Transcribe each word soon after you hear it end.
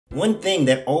One thing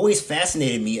that always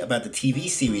fascinated me about the TV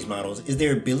series models is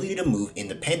their ability to move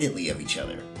independently of each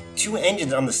other. Two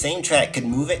engines on the same track could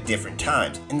move at different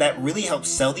times, and that really helps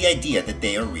sell the idea that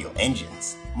they are real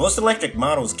engines. Most electric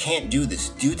models can't do this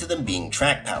due to them being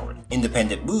track powered.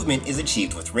 Independent movement is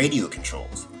achieved with radio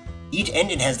controls. Each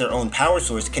engine has their own power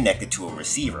source connected to a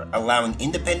receiver, allowing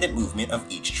independent movement of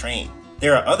each train.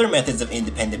 There are other methods of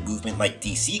independent movement like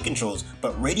DC controls,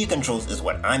 but radio controls is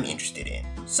what I'm interested in.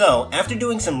 So, after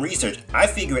doing some research, I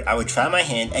figured I would try my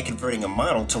hand at converting a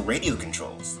model to radio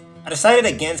controls. I decided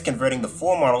against converting the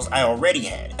 4 models I already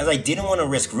had, as I didn't want to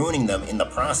risk ruining them in the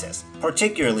process,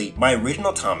 particularly my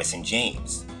original Thomas and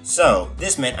James. So,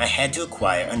 this meant I had to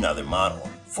acquire another model.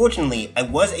 Fortunately, I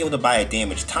was able to buy a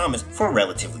damaged Thomas for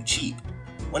relatively cheap.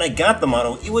 When I got the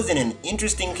model, it was in an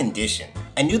interesting condition.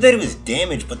 I knew that it was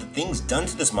damaged, but the things done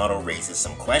to this model raises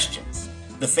some questions.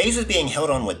 The face was being held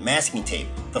on with masking tape,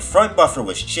 the front buffer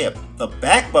was chipped, the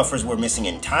back buffers were missing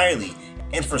entirely,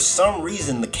 and for some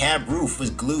reason the cab roof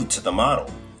was glued to the model.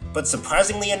 But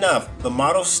surprisingly enough, the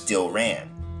model still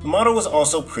ran. The model was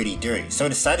also pretty dirty, so I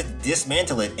decided to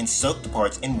dismantle it and soak the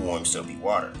parts in warm soapy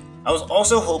water. I was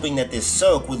also hoping that this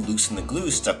soak would loosen the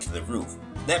glue stuck to the roof.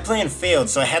 That plan failed,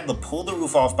 so I had to pull the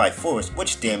roof off by force,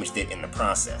 which damaged it in the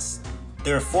process.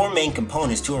 There are 4 main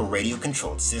components to a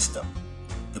radio-controlled system: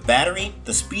 the battery,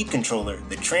 the speed controller,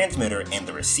 the transmitter, and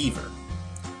the receiver.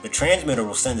 The transmitter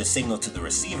will send a signal to the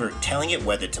receiver telling it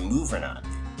whether to move or not.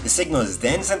 The signal is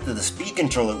then sent to the speed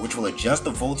controller, which will adjust the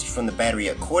voltage from the battery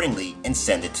accordingly and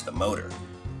send it to the motor.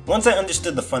 Once I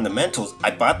understood the fundamentals,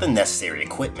 I bought the necessary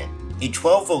equipment: a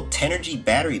 12-volt Tenergy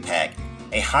battery pack,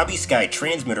 a Hobby Sky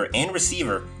transmitter and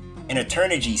receiver, and a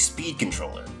Tenergy speed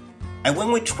controller. I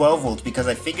went with 12 volts because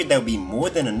I figured that would be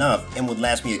more than enough and would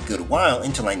last me a good while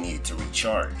until I needed to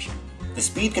recharge. The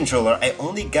speed controller I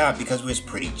only got because it was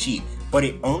pretty cheap, but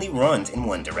it only runs in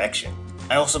one direction.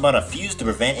 I also bought a fuse to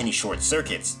prevent any short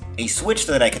circuits, a switch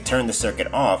so that I could turn the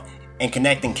circuit off, and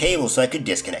connecting cables so I could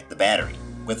disconnect the battery.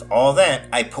 With all that,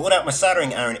 I pulled out my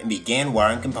soldering iron and began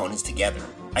wiring components together.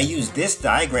 I used this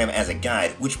diagram as a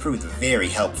guide, which proved very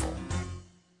helpful.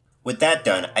 With that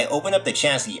done, I opened up the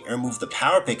chassis and removed the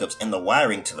power pickups and the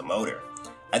wiring to the motor.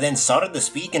 I then soldered the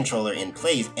speed controller in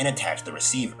place and attached the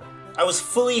receiver. I was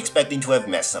fully expecting to have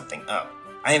messed something up.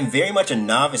 I am very much a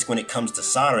novice when it comes to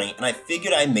soldering, and I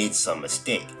figured I made some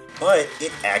mistake, but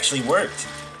it actually worked.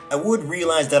 I would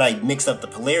realize that I mixed up the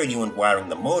polarity when wiring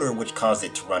the motor, which caused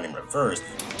it to run in reverse,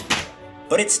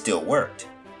 but it still worked.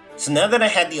 So now that I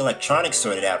had the electronics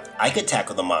sorted out, I could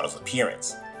tackle the model's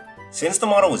appearance. Since the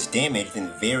model was damaged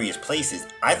in various places,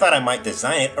 I thought I might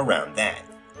design it around that,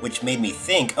 which made me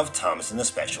think of Thomas and the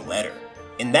Special Letter.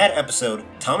 In that episode,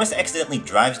 Thomas accidentally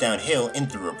drives downhill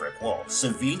and through a brick wall,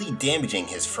 severely damaging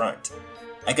his front.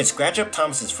 I could scratch up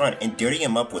Thomas's front and dirty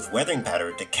him up with weathering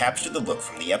powder to capture the look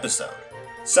from the episode.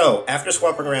 So, after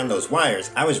swapping around those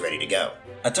wires, I was ready to go.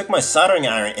 I took my soldering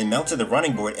iron and melted the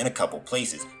running board in a couple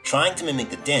places, trying to mimic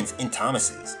the dents in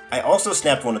Thomas's. I also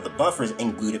snapped one of the buffers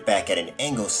and glued it back at an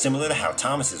angle similar to how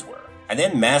Thomas's were. I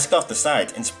then masked off the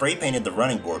sides and spray painted the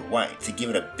running board white to give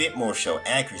it a bit more show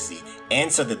accuracy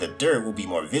and so that the dirt will be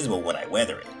more visible when I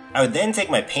weather it. I would then take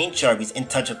my paint Sharpies and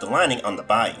touch up the lining on the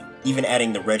body, even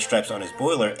adding the red stripes on his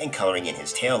boiler and coloring in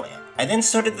his tail lamp. I then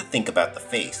started to think about the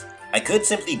face. I could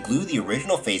simply glue the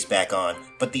original face back on,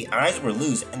 but the eyes were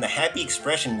loose and the happy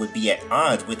expression would be at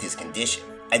odds with his condition.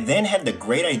 I then had the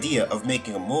great idea of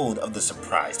making a mold of the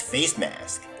surprised face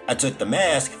mask. I took the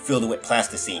mask, filled it with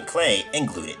plasticine clay, and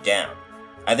glued it down.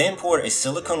 I then poured a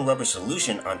silicone rubber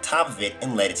solution on top of it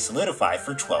and let it solidify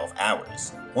for 12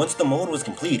 hours. Once the mold was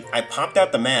complete, I popped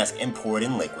out the mask and poured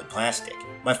in liquid plastic.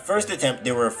 My first attempt,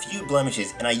 there were a few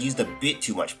blemishes and I used a bit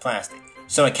too much plastic.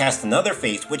 So I cast another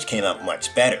face, which came out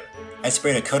much better. I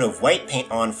sprayed a coat of white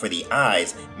paint on for the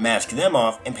eyes, masked them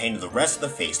off, and painted the rest of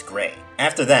the face gray.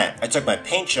 After that, I took my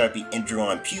paint Sharpie and drew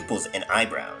on pupils and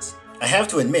eyebrows. I have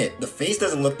to admit, the face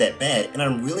doesn't look that bad and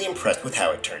I'm really impressed with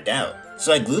how it turned out.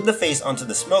 So I glued the face onto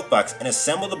the smoke box and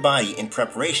assembled the body in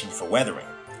preparation for weathering.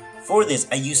 For this,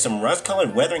 I used some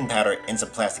rust-colored weathering powder and some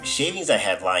plastic shavings I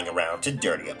had lying around to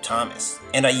dirty up Thomas.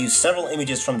 And I used several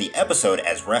images from the episode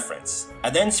as reference. I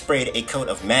then sprayed a coat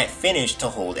of matte finish to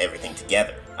hold everything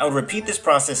together. I would repeat this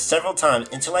process several times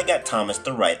until I got Thomas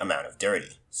the right amount of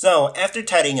dirty. So, after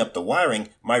tidying up the wiring,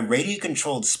 my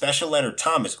radio-controlled Special Letter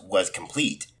Thomas was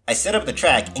complete. I set up the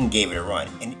track and gave it a run,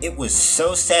 and it was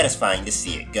so satisfying to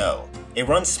see it go. It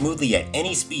runs smoothly at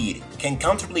any speed, can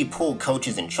comfortably pull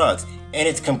coaches and trucks, and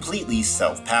it's completely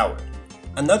self-powered.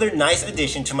 Another nice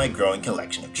addition to my growing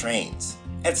collection of trains.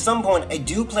 At some point, I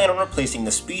do plan on replacing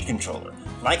the speed controller,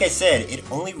 Like I said, it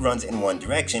only runs in one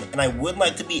direction, and I would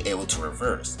like to be able to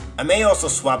reverse. I may also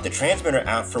swap the transmitter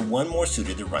out for one more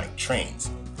suited to running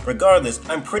trains. Regardless,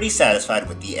 I'm pretty satisfied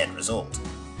with the end result.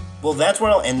 Well, that's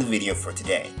where I'll end the video for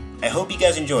today. I hope you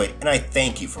guys enjoyed, and I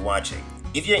thank you for watching.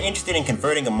 If you're interested in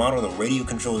converting a model to radio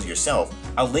controls yourself,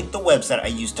 I'll link the website I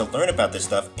used to learn about this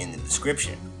stuff in the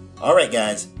description. Alright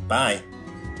guys, bye.